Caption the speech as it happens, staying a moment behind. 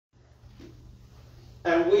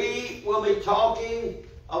And we will be talking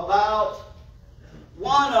about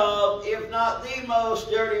one of, if not the most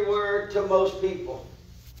dirty word to most people.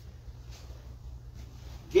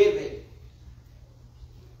 Giving.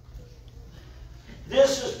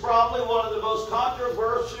 This is probably one of the most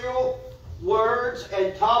controversial words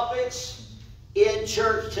and topics in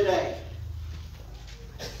church today.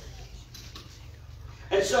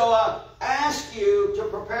 And so I ask you to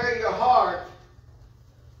prepare your heart,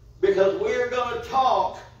 because we're going to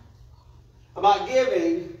talk about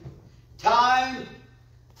giving time,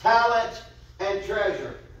 talent, and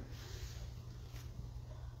treasure.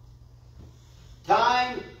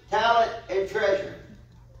 Time, talent, and treasure.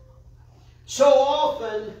 So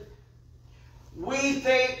often, we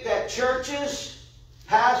think that churches,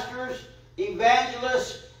 pastors,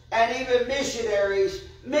 evangelists, and even missionaries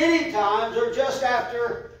many times are just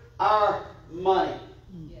after our money.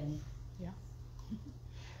 Yeah.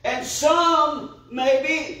 And some may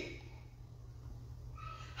be.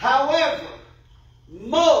 However,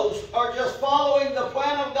 most are just following the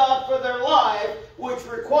plan of God for their life, which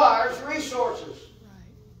requires resources.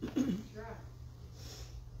 Right.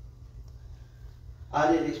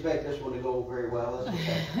 I didn't expect this one to go very well. That's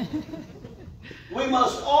okay. We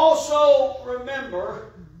must also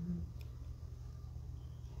remember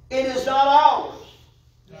it is not ours.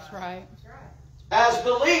 That's right. As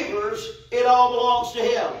believers, it all belongs to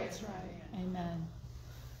Him. That's right. Amen.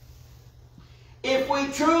 If we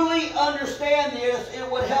truly understand this, it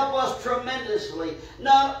would help us tremendously.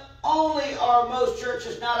 Not only are most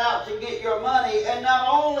churches not out to get your money, and not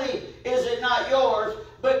only is it not yours,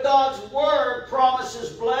 but God's Word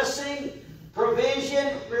promises blessing,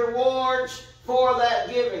 provision, rewards for that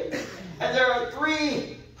giving. And there are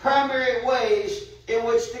three primary ways in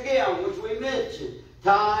which to give, which we mentioned: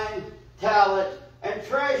 time, talent, and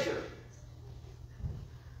treasure.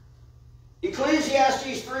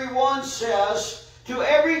 Ecclesiastes 3:1 says, "To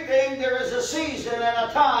everything there is a season and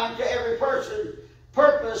a time to every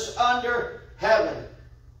purpose under heaven."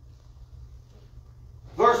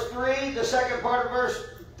 Verse 3, the second part of verse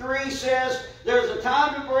 3 says, there's a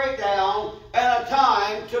time to break down and a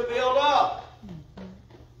time to build up.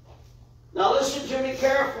 Now listen to me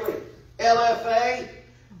carefully, LFA.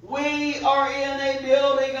 We are in a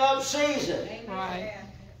building up season. Right.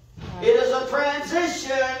 It is a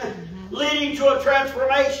transition leading to a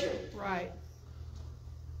transformation. Right.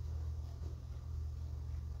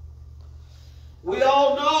 We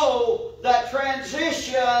all know that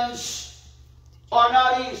transitions are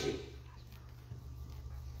not easy.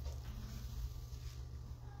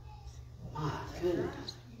 My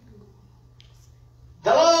goodness.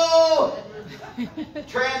 Hello?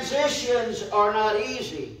 Transitions are not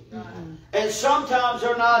easy. And sometimes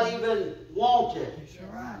they're not even wanted.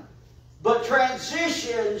 But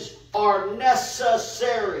transitions are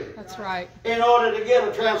necessary. That's right. In order to get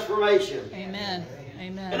a transformation. Amen.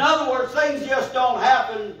 Amen. In other words, things just don't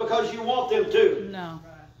happen because you want them to. No.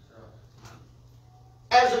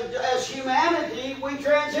 As humanity, we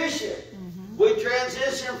transition. We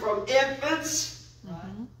transition from infants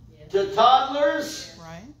to toddlers,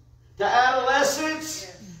 Right. to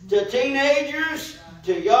adolescents, to teenagers,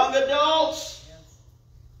 to young adults,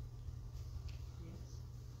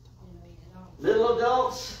 little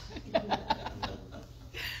adults,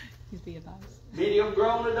 He's being nice. medium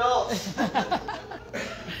grown adults,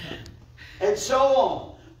 and so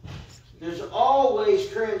on. There's always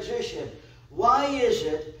transition. Why is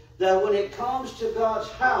it that when it comes to God's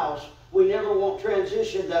house, we never want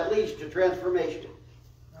transition that leads to transformation?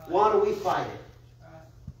 Why do we fight it?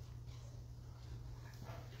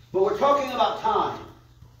 But we're talking about time.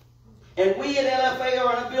 And we at LFA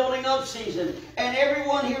are in a building up season. And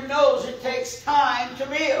everyone here knows it takes time to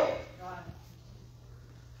build.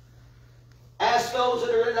 Ask those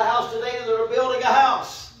that are in the house today that are building a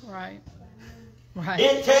house. Right. Right.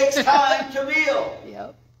 It takes time to build.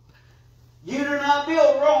 Yep. You do not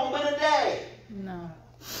build Rome in a day. No.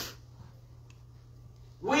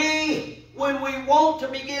 When we want to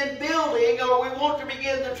begin building or we want to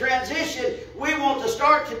begin the transition, we want to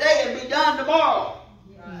start today and be done tomorrow.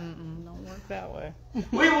 Don't work that way.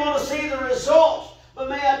 We want to see the results. But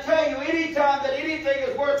may I tell you, anytime that anything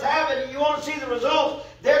is worth having and you want to see the results,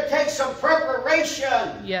 there takes some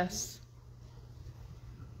preparation. Yes.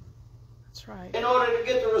 That's right. In order to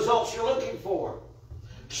get the results you're looking for.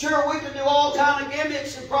 Sure, we can do all kind of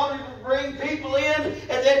gimmicks and probably bring people in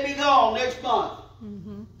and they'd be gone next month.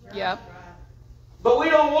 Yep. But we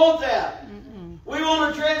don't want that. We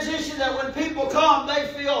want a transition that when people come, they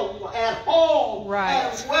feel at home, Right.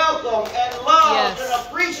 and welcome, and loved, Yes. and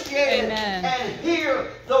appreciated, Amen. and hear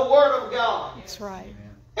the Word of God. That's right.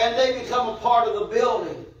 and they become a part of the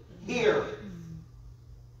building here.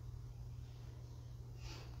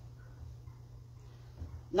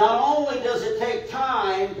 Not only does it take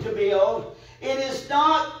time to build, it is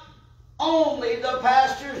not only the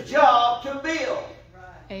pastor's job to build.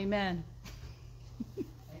 Amen.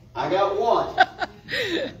 I got one.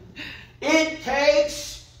 It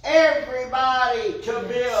takes everybody to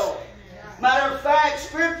build. Matter of fact,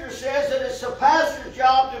 Scripture says that it's the pastor's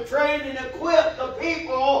job to train and equip the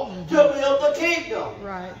people to build the kingdom.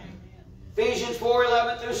 Right. Ephesians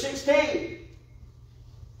 4:11-16.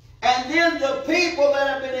 And then the people that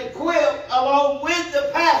have been equipped along with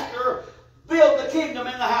the pastor build the kingdom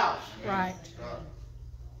in the house. Right.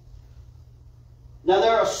 Now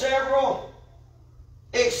there are several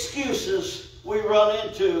excuses we run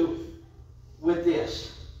into with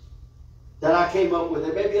this that I came up with.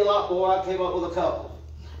 There may be a lot more. I came up with a couple.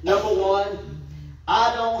 Number one,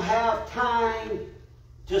 I don't have time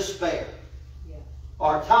to spare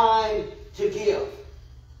or time to give.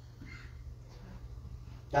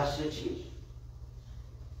 That's the excuse.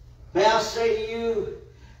 May I say to you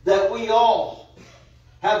that we all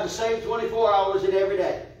have the same 24 hours in every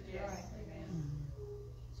day.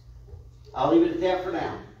 I'll leave it at that for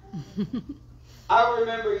now. I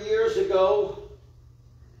remember years ago,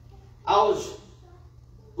 I was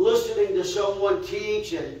listening to someone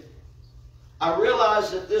teach, and I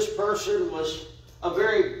realized that this person was a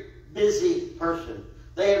very busy person.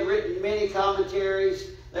 They had written many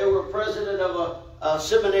commentaries. They were president of a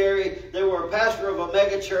seminary. They were a pastor of a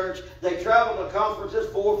mega church. They traveled to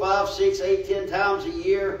conferences 4, 5, 6, 8, 10 times a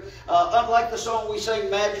year. Unlike the song we sang,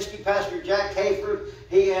 Majesty, Pastor Jack Hayford,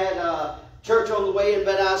 he had church on the way in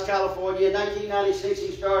Van Nuys, California. In 1996,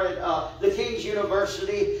 he started the King's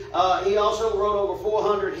University. He also wrote over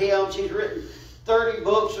 400 hymns. He's written 30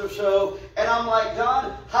 books or so. And I'm like,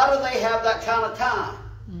 God, how do they have that kind of time?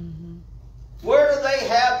 Mm-hmm. Where do they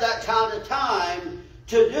have that kind of time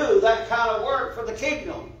to do that kind of work for the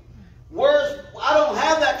kingdom? I don't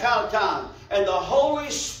have that kind of time. And the Holy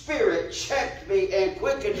Spirit checked me and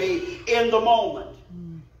quickened me in the moment.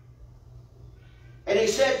 And he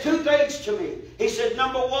said two things to me. He said,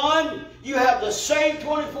 number one, you have the same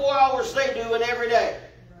 24 hours they do in every day.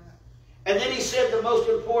 And then he said the most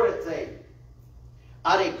important thing.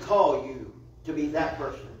 I didn't call you to be that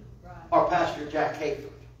person. Or Pastor Jack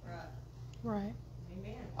Hayford. Right.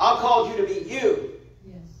 I called you to be you.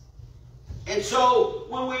 And so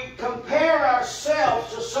when we compare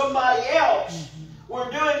ourselves to somebody else, we're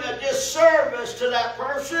doing a disservice to that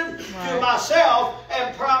person, to myself,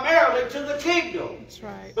 and primarily to the kingdom. That's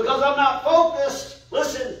right. Because I'm not focused,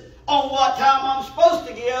 listen, on what time I'm supposed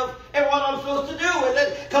to give and what I'm supposed to do with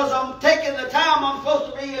it, because I'm taking the time I'm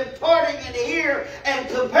supposed to be imparting into here and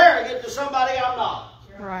comparing it to somebody I'm not.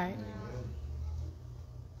 Right.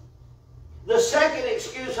 The second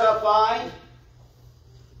excuse I find,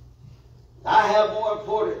 I have more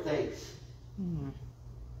important things.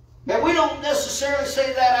 And we don't necessarily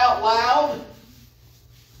say that out loud,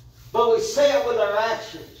 but we say it with our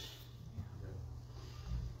actions.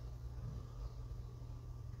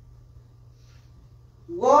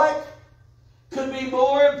 What could be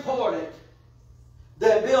more important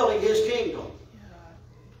than building His kingdom?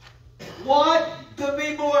 What could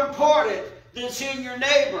be more important than seeing your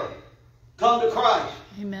neighbor come to Christ?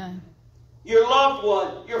 Amen. Your loved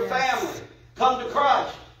one, your family, come to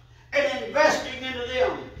Christ, and investing into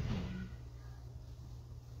them.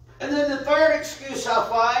 And then the third excuse I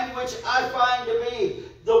find, which I find to be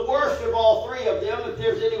the worst of all three of them, if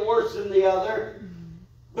there's any worse than the other,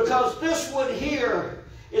 because this one here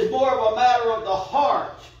is more of a matter of the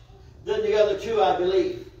heart than the other two, I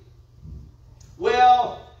believe.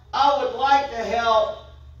 Well, I would like to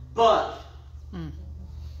help, but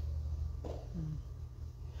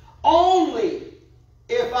only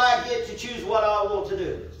if I get to choose what I want to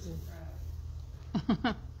do.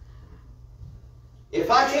 If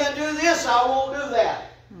I can't do this, I won't do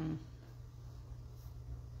that.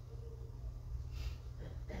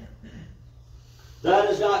 That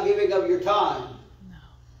is not giving up your time. No.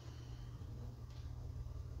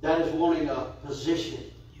 That is wanting a position.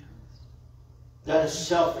 That is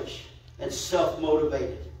selfish and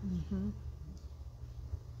self-motivated. Mm-hmm.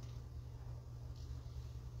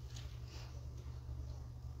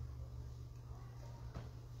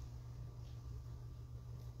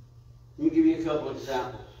 Let me give you a couple of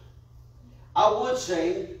examples. I would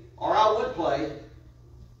sing, or I would play,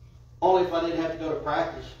 only if I didn't have to go to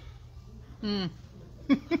practice. Mm-hmm.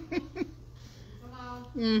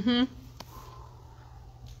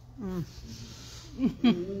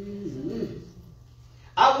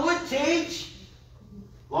 I would teach,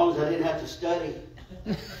 as long as I didn't have to study.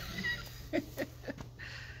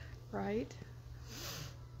 Right.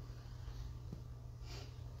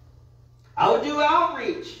 I would do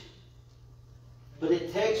outreach. But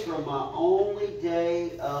it takes from my only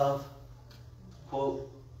day of, quote,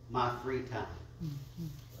 my free time. Mm-hmm.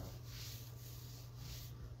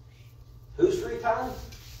 Whose free time?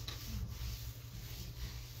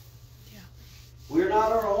 Yeah. We're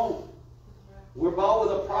not our own. We're bought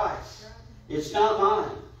with a price. It's not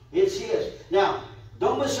mine. It's His. Now,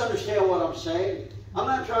 don't misunderstand what I'm saying. I'm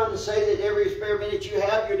not trying to say that every spare minute you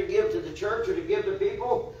have you're to give to the church or to give to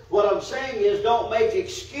people. What I'm saying is don't make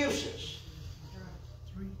excuses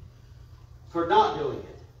for not doing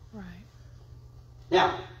it. Right.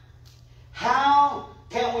 Now, how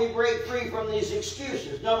can we break free from these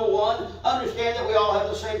excuses? Number one, understand that we all have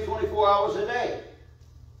the same 24 hours a day.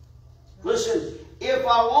 Listen, if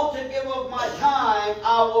I want to give up my time,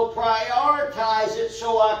 I will prioritize it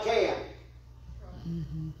so I can.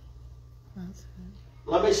 Mm-hmm. That's it.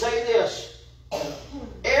 Let me say this.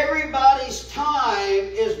 Everybody's time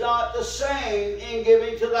is not the same in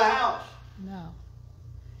giving to the house. No.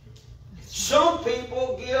 Some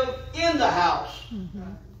people give in the house. Mm-hmm.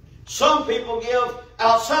 Some people give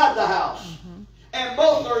outside the house. Mm-hmm. And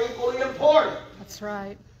both are equally important. That's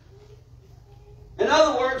right. In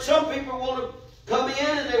other words, some people want to come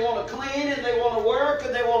in and they want to clean and they want to work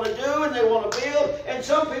and they want to do and they want to build. And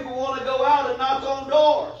some people want to go out and knock on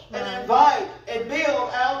doors and invite and build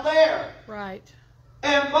out there. Right.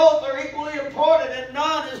 And both are equally important and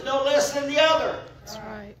none is no less than the other. That's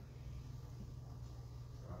right.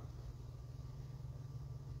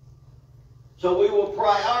 So we will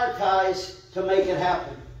prioritize to make it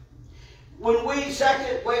happen.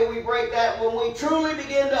 Second way we break that, when we truly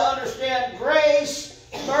begin to understand grace,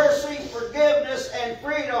 mercy, forgiveness, and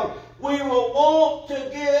freedom, we will want to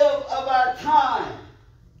give of our time.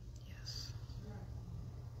 Yes.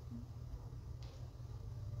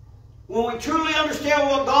 When we truly understand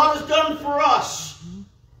what God has done for us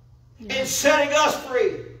in setting us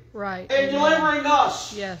free, right, and delivering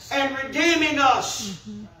us, yes, and redeeming us,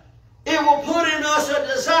 mm-hmm. it will put in us a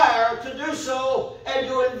desire to do so and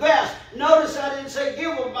to invest. Notice I didn't say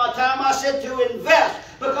give of my time, I said to invest.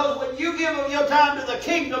 Because when you give of your time to the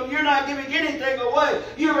kingdom, you're not giving anything away.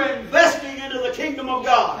 You're investing into the kingdom of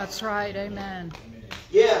God. That's right, amen.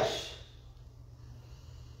 Yes.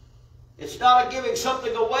 It's not a giving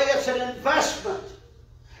something away, it's an investment.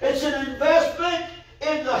 It's an investment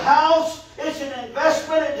in the house. It's an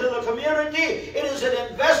investment into the community. It is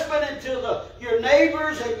an investment into your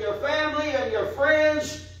neighbors and your family and your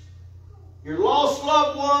friends, your lost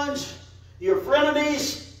loved ones, your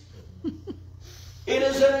frenemies. It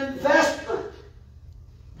is an investment.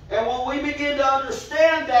 And when we begin to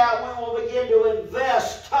understand that, we will begin to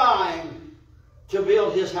invest time to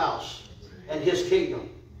build His house and His kingdom.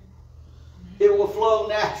 It will flow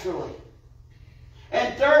naturally.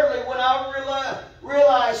 And thirdly, when I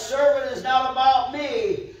realize serving is not about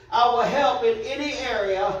me, I will help in any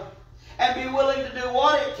area and be willing to do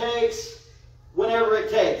what it takes whenever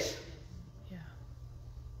it takes. Yeah.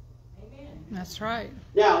 Amen. That's right.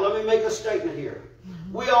 Now, let me make a statement here.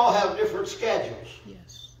 Mm-hmm. We all have different schedules.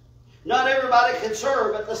 Yes. Not everybody can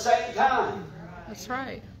serve at the same time. That's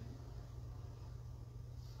right.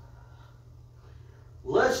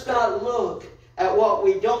 Let's not look at what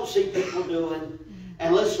we don't see people doing,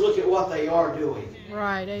 and let's look at what they are doing.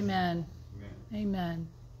 Right, amen. Amen.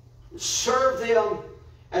 Serve them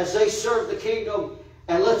as they serve the kingdom,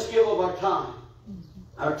 and let's give of our time,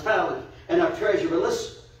 our talent, and our treasure. But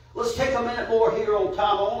let's take a minute more here on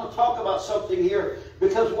time. I want to talk about something here,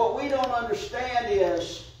 because what we don't understand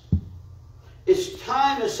is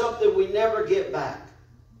time is something we never get back.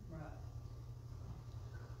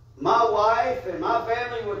 My wife and my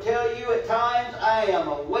family will tell you at times I am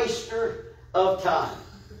a waster of time.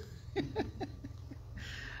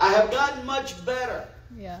 I have gotten much better.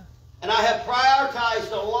 Yeah. And I have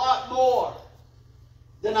prioritized a lot more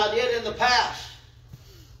than I did in the past.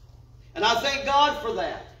 And I thank God for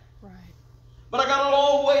that. Right. But I got a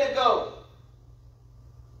long way to go.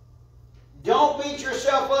 Don't beat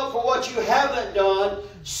yourself up for what you haven't done.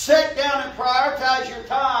 Sit down and prioritize your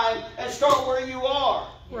time and start where you are.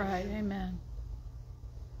 Right, amen.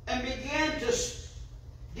 And begin to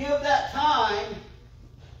give that time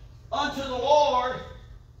unto the Lord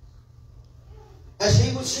as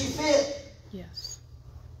He would see fit. Yes.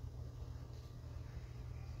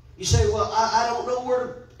 You say, well, I don't know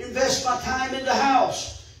where to invest my time in the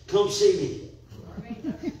house. Come see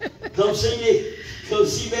me. Come see me. Come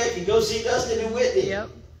see Becky. Go see Dustin and Whitney. Yep.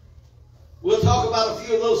 We'll talk about a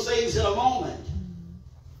few of those things in a moment.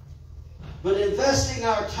 But investing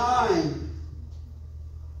our time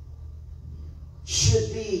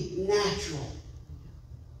should be natural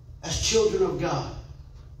as children of God.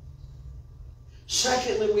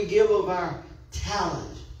 Secondly, we give of our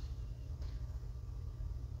talent.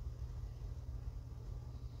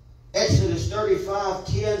 Exodus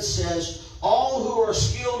 35:10 says, all who are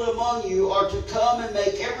skilled among you are to come and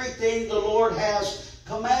make everything the Lord has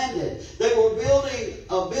commanded. They were building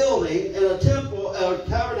a building and a temple, a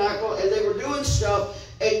tabernacle, and they were doing stuff.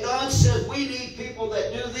 And God says, we need people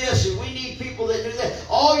that do this, and we need people that do that.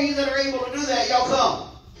 All you that are able to do that, y'all come.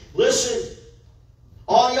 Listen,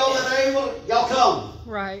 all y'all that are able, y'all come.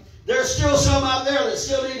 Right. There's still some out there that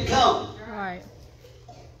still need to come. Right.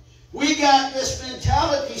 We got this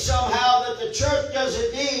mentality somehow that the church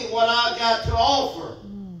doesn't need what I got to offer.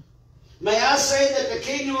 May I say that the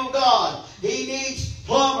kingdom of God, He needs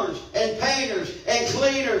plumbers and painters and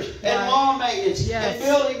cleaners and lawn maintenance and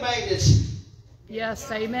building maintenance. Yes,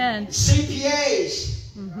 amen.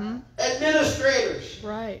 CPAs, administrators,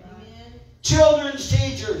 right. Children's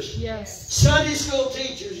teachers, yes. Sunday school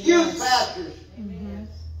teachers, youth pastors.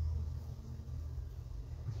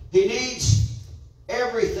 He needs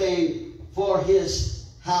everything for His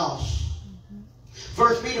house.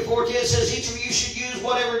 1 Peter 4:10 says, each of you should use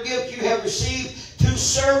whatever gift you have received to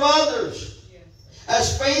serve others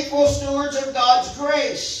as faithful stewards of God's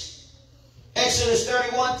grace. Exodus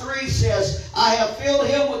 31:3 says, I have filled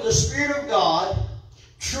him with the Spirit of God,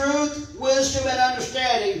 truth, wisdom, and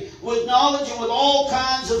understanding, with knowledge and with all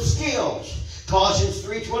kinds of skills. Colossians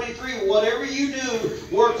 3:23, whatever you do,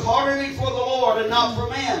 work heartily for the Lord and not for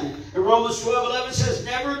men. And Romans 12:11 says,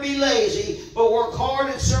 never be lazy, but work hard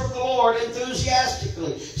and serve the Lord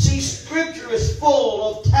enthusiastically. See, Scripture is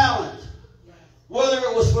full of talent. Whether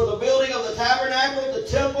it was for the building of the tabernacle, the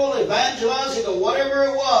temple, evangelizing, or whatever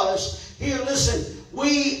it was. Here, listen,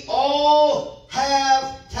 we all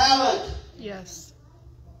have talent. Yes.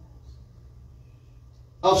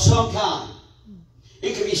 Of some kind.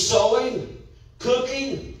 It could be sewing,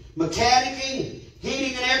 cooking, mechanicking,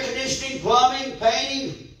 heating and air conditioning, plumbing,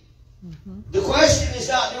 painting. The question is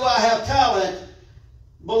not, do I have talent,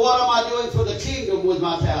 but what am I doing for the kingdom with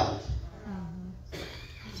my talent?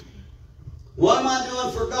 What am I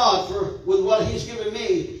doing for God with what He's given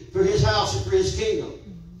me for His house and for His kingdom?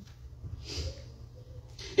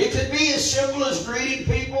 It could be as simple as greeting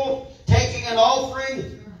people, taking an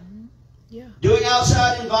offering, doing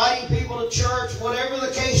outside, inviting people to church, whatever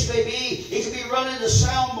the case may be. It could be running the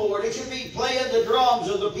soundboard. It could be playing the drums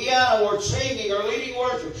or the piano or singing or leading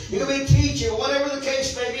worship. It could be teaching, whatever the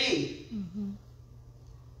case may be.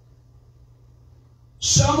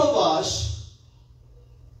 Some of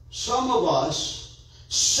us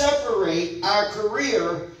separate our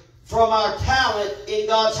career from our talent in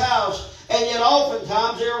God's house, and yet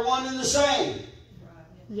oftentimes they're one and the same.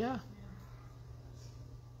 Yeah.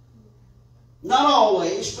 Not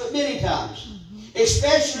always, but many times.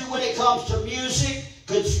 Especially when it comes to music,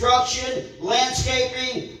 construction,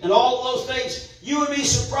 landscaping, and all those things. You would be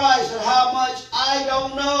surprised at how much I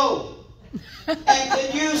don't know. And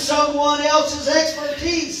could use someone else's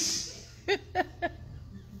expertise.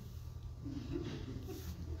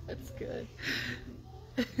 That's good.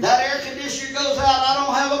 That air conditioner goes out, I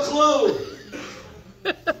don't have a clue.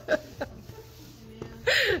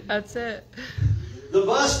 That's it. The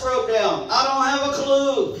bus broke down, I don't have a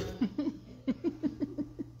clue.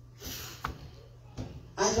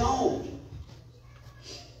 I don't.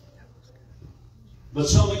 But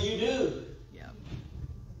some of you do. Yeah.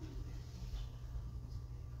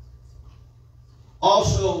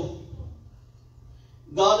 Also,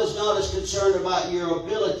 God is not as concerned about your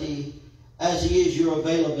ability as He is your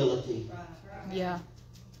availability. Yeah.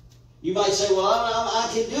 You might say, well, I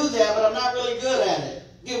can do that, but I'm not really good at it.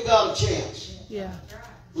 Give God a chance. Yeah.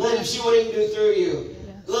 Let Him see what He can do through you.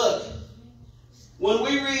 Yeah. Look, when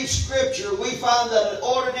we read Scripture, we find that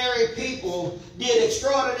ordinary people did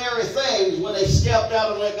extraordinary things when they stepped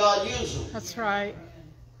out and let God use them. That's right.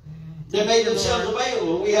 They made themselves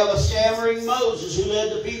available. We have a stammering Moses who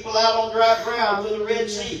led the people out on dry ground through the Red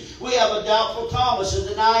Sea. We have a doubtful Thomas, a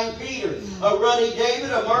denying Peter, a ruddy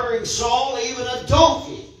David, a murdering Saul, even a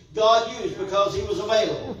donkey God used because he was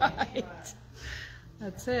available. Right.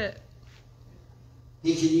 That's it.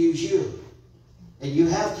 He can use you. And you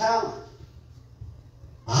have talent.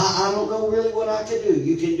 I don't know really what I can do.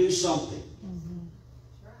 You can do something.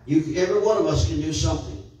 Every one of us can do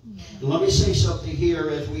something. And let me say something here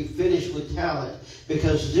as we finish with talent,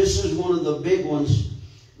 because this is one of the big ones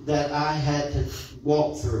that I had to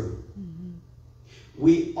walk through.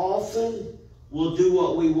 We often will do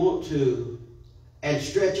what we want to and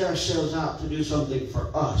stretch ourselves out to do something for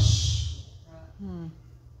us.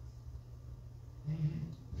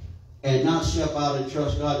 and not step out and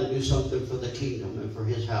trust God to do something for the kingdom and for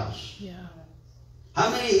His house. Yeah. How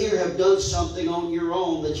many here have done something on your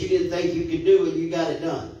own that you didn't think you could do and you got it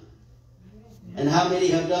done? And how many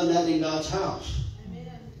have done that in God's house?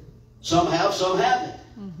 Some have, some haven't.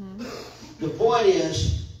 Mm-hmm. The point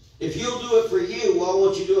is, if you'll do it for you, why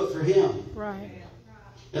won't you do it for Him? Right.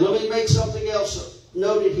 And let me make something else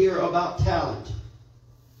noted here about talent.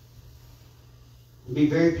 Be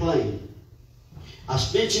very plain. I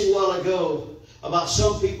mentioned a while ago about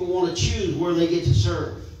some people want to choose where they get to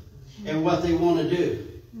serve and what they want to do.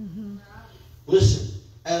 Mm-hmm. Listen,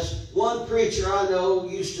 as one preacher I know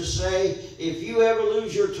used to say, if you ever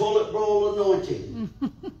lose your toilet bowl anointing,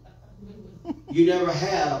 you never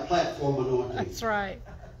had a platform anointing. That's right.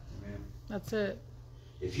 That's it.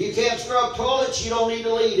 If you can't scrub toilets, you don't need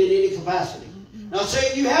to lead in any capacity. Now,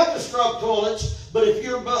 saying you have to scrub toilets, but if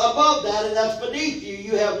you're above that and that's beneath you,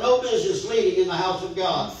 you have no business leading in the house of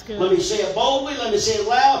God. Let me say it boldly. Let me say it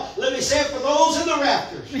loud. Let me say it for those in the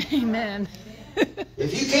rafters. Amen.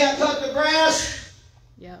 If you can't cut the grass,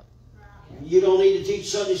 yep. you don't need to teach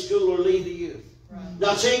Sunday school or lead the youth.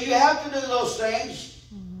 Not saying you have to do those things,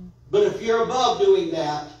 but if you're above doing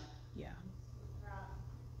that, yeah.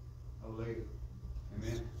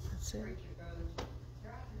 Amen. That's it.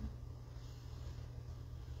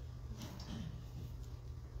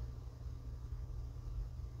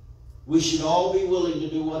 we should all be willing to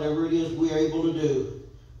do whatever it is we are able to do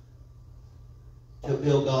to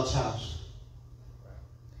build God's house.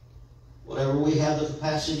 Whatever we have the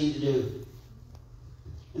capacity to do.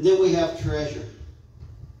 And then we have treasure.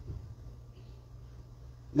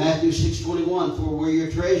 Matthew 6:21, for where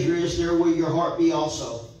your treasure is, there will your heart be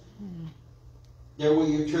also. There will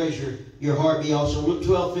your treasure, your heart be also. Luke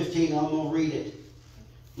 12:15, I'm going to read it.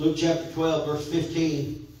 Luke chapter 12, verse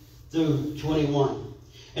 15 through 21.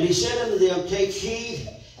 And he said unto them, take heed,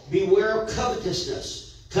 beware of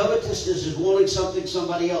covetousness. Covetousness is wanting something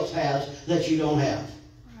somebody else has that you don't have.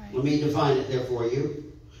 Right. Let me define it there for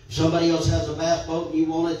you. If somebody else has a bass boat and you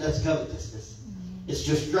want it, that's covetousness. It's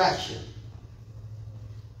distraction.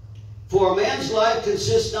 For a man's life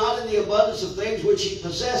consists not in the abundance of things which he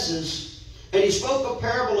possesses. And he spoke a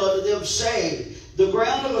parable unto them, saying, the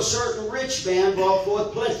ground of a certain rich man brought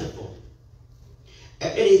forth plentiful.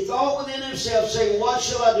 And he thought within himself, saying, what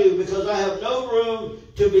shall I do? Because I have no room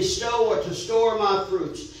to bestow or to store my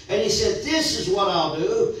fruits. And he said, this is what I'll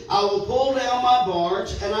do. I will pull down my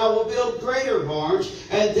barns, and I will build greater barns,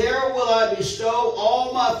 and there will I bestow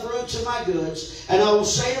all my fruits and my goods. And I will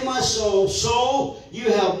say to my soul, soul,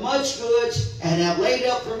 you have much goods, and have laid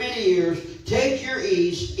up for many years. Take your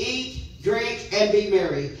ease, eat, drink, and be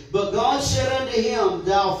merry. But God said unto him,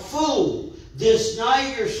 thou fool, this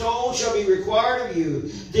night your soul shall be required of you.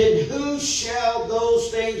 Then whose shall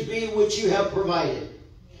those things be which you have provided?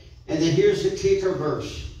 And then here's the kicker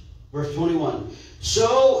verse. Verse 21.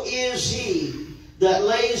 So is he that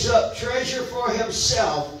lays up treasure for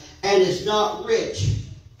himself and is not rich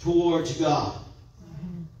towards God.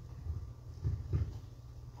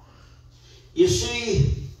 You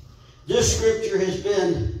see, this scripture has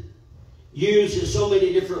been used in so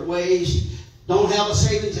many different ways. Don't have a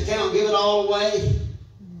savings account, give it all away.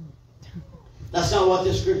 That's not what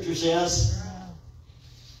this scripture says.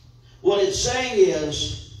 What it's saying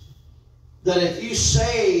is that if you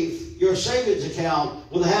save your savings account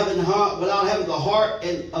without having the heart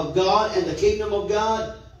of God and the kingdom of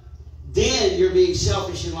God, then you're being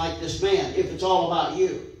selfish and like this man, if it's all about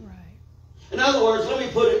you. Right. In other words, let me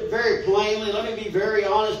put it very plainly, let me be very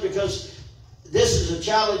honest, because this is a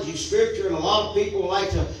challenging scripture and a lot of people like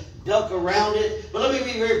to duck around it. But let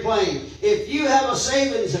me be very plain. If you have a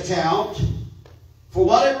savings account for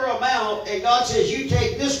whatever amount, and God says you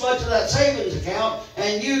take this much of that savings account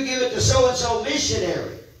and you give it to so-and-so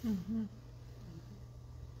missionary,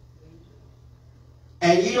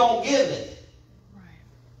 and you don't give it,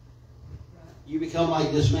 you become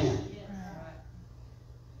like this man.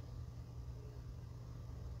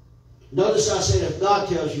 Notice I said if God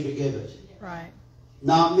tells you to give it. Right.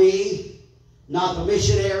 Not me, not the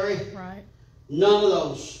missionary. Right. None of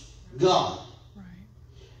those. God. Right.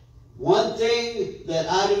 One thing that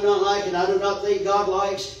I do not like and I do not think God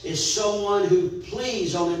likes is someone who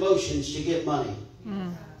pleads on emotions to get money.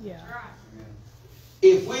 Yeah.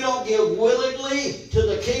 If we don't give willingly to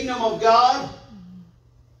the kingdom of God,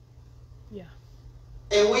 yeah,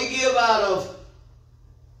 and we give out of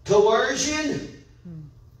coercion,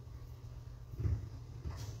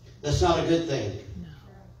 that's not a good thing. no,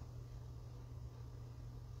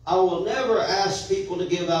 I will never ask people to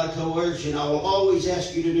give out of coercion. I will always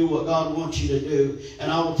ask you to do what God wants you to do.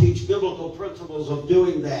 And I will teach biblical principles of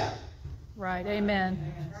doing that. right,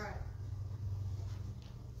 amen.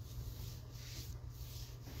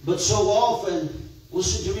 But so often,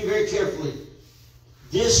 listen to me very carefully,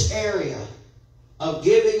 this area of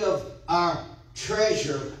giving of our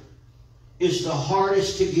treasure is the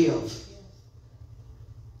hardest to give.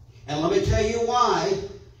 And let me tell you why.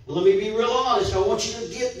 Let me be real honest. I want you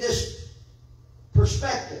to get this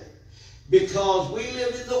perspective. Because we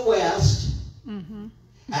live in the West, and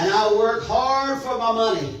I work hard for my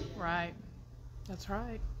money. Right. That's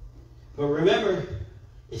right. But remember,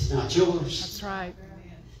 it's not yours. That's right.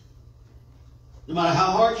 No matter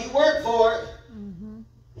how hard you work for it,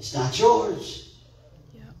 it's not yours.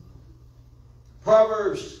 Yeah.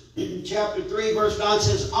 Proverbs chapter 3 verse 9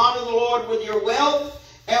 says, honor the Lord with your wealth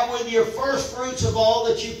and with your first fruits of all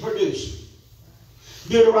that you produce.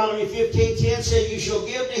 Deuteronomy 15:10 says, you shall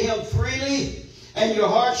give to him freely, and your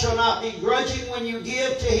heart shall not be grudging when you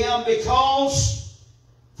give to him, because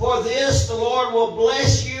for this the Lord will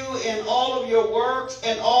bless you in all of your work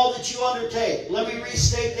and all that you undertake. Let me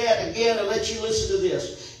restate that again and let you listen to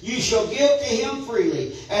this. You shall give to him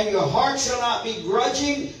freely, and your heart shall not be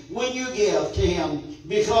grudging when you give to him,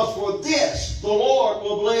 because for this the Lord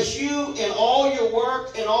will bless you in all your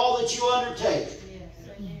work and all that you undertake.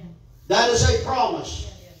 That is a promise.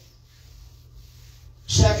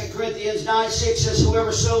 2 Corinthians 9:6 says,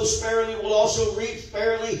 whoever sows sparingly will also reap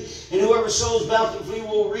sparingly, and whoever sows bountifully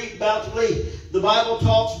will reap bountifully. The Bible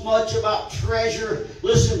talks much about treasure.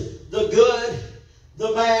 Listen, the good,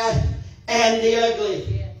 the bad, and the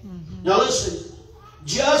ugly. Now listen,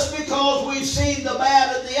 just because we've seen the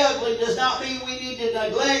bad and the ugly does not mean we need to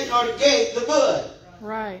neglect or negate the good.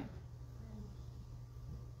 Right.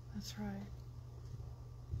 That's right.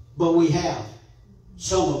 But we have,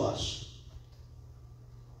 some of us.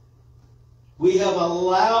 We have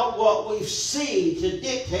allowed what we've seen to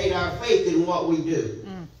dictate our faith in what we do.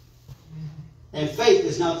 And faith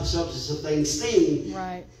is not the substance of things seen.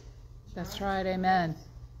 Right. That's right. Amen.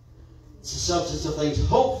 It's the substance of things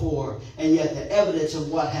hoped for, and yet the evidence of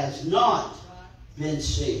what has not been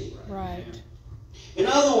seen. Right. In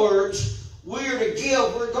other words, we're to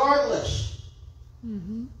give regardless.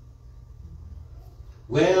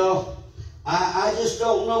 Well, I just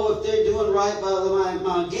don't know if they're doing right by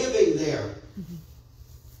my giving there.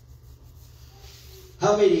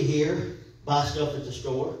 How many here buy stuff at the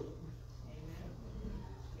store?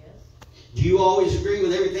 Do you always agree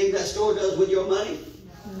with everything that store does with your money?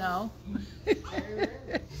 No.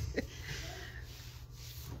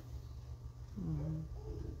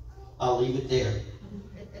 I'll leave it there.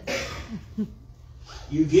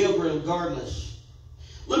 You give regardless.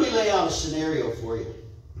 Let me lay out a scenario for you.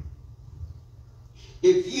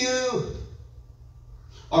 If you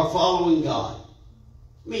are following God,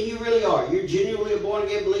 I mean, you really are. You're genuinely a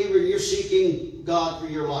born-again believer. You're seeking God for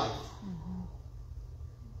your life.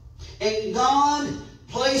 And God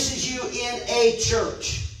places you in a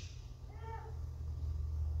church.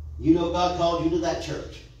 You know God called you to that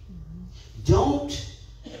church. Don't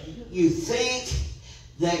you think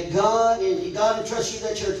that God entrusts you to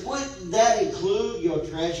that church? Wouldn't that include your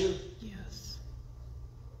treasure? Yes.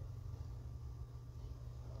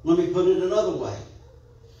 Let me put it another way.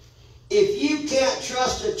 If you can't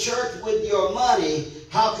trust a church with your money,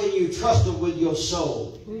 how can you trust it with your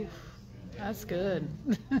soul? Oof, that's good.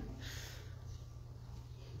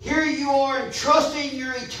 Here you are entrusting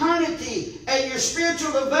your eternity and your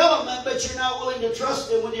spiritual development, but you're not willing to trust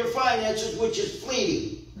them with your finances, which is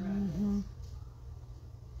fleeting.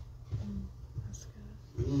 That's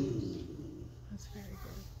good. That's very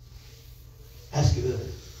good. That's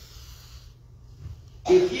good.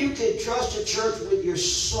 If you can trust a church with your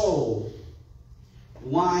soul,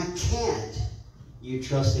 why can't you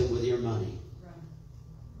trust them with your money?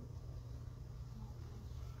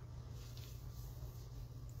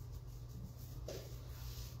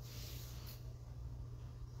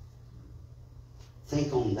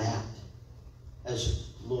 Think on that as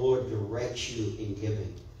Lord directs you in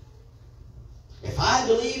giving. If I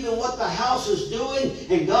believe in what the house is doing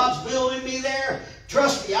and God's building me there,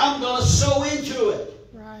 trust me, I'm going to sow into it.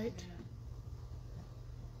 Right.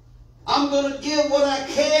 I'm going to give what I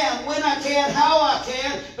can, when I can, how I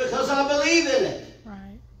can, because I believe in it.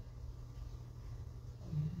 Right.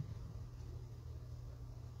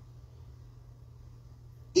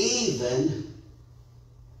 Even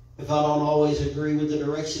if I don't always agree with the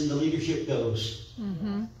direction the leadership goes.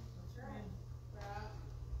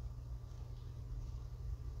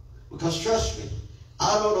 Because trust me,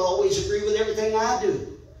 I don't always agree with everything I do.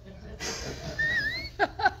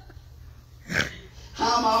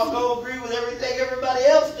 I'm all going to agree with everything everybody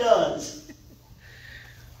else does.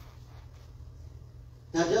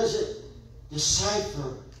 Now, does it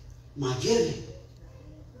decipher my giving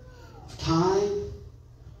of time,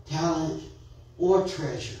 talent, or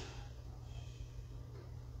treasure.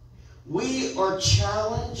 We are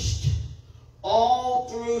challenged all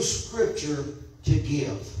through Scripture to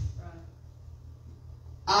give.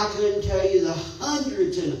 I couldn't tell you the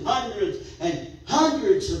hundreds and hundreds and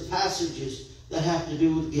hundreds of passages that have to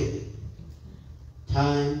do with giving.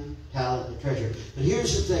 Time, talent, and treasure. But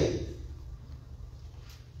here's the thing.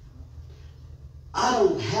 I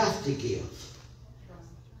don't have to give.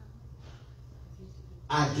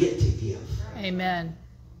 I get to give. Amen.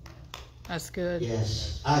 That's good.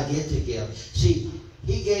 Yes, I get to give. See,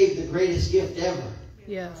 He gave the greatest gift ever.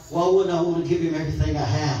 Yes. Why wouldn't I want to give Him everything I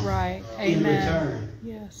have? Right. In Amen. return.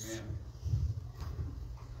 Yes.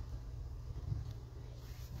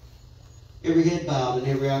 Every head bowed and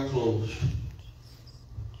every eye closed.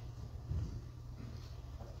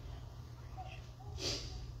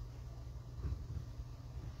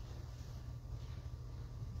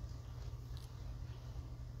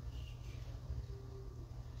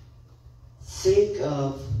 Think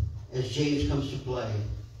of, as James comes to play,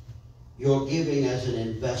 your giving as an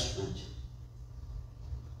investment.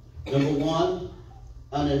 Number one,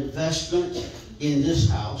 an investment in this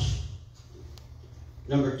house.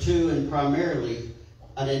 Number two, and primarily,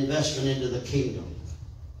 an investment into the kingdom.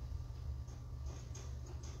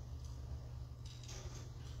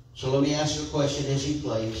 So let me ask you a question as he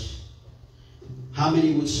plays. How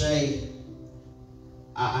many would say,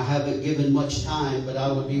 I haven't given much time, but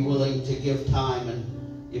I would be willing to give time,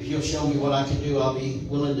 and if you'll show me what I can do, I'll be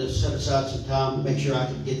willing to set aside some time to make sure I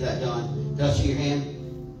can get that done. Can I see your hand?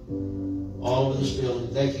 All over this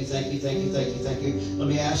building. Thank you, thank you, thank you, thank you, thank you. Let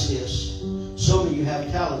me ask this. Some of you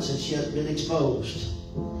have talents that's yet been exposed.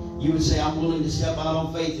 You would say, I'm willing to step out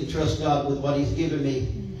on faith and trust God with what He's given me,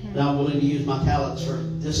 and I'm willing to use my talents for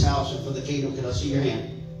this house and for the kingdom. Can I see your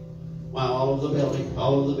hand? Wow, all over the building,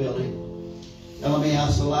 all over the building. Now let me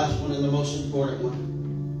ask the last one and the most important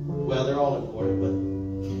one. Well, they're all important,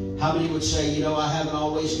 but how many would say, you know, I haven't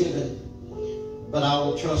always given, but I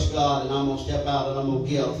will trust God and I'm going to step out and I'm going to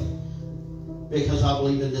give because I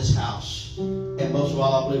believe in this house. And most of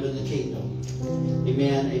all, I believe in the kingdom.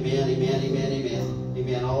 Amen, amen, amen, amen, amen.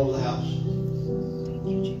 Amen, all over the house.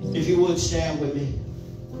 If you would, stand with me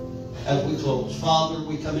as we close. Father,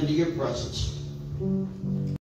 we come into your presence.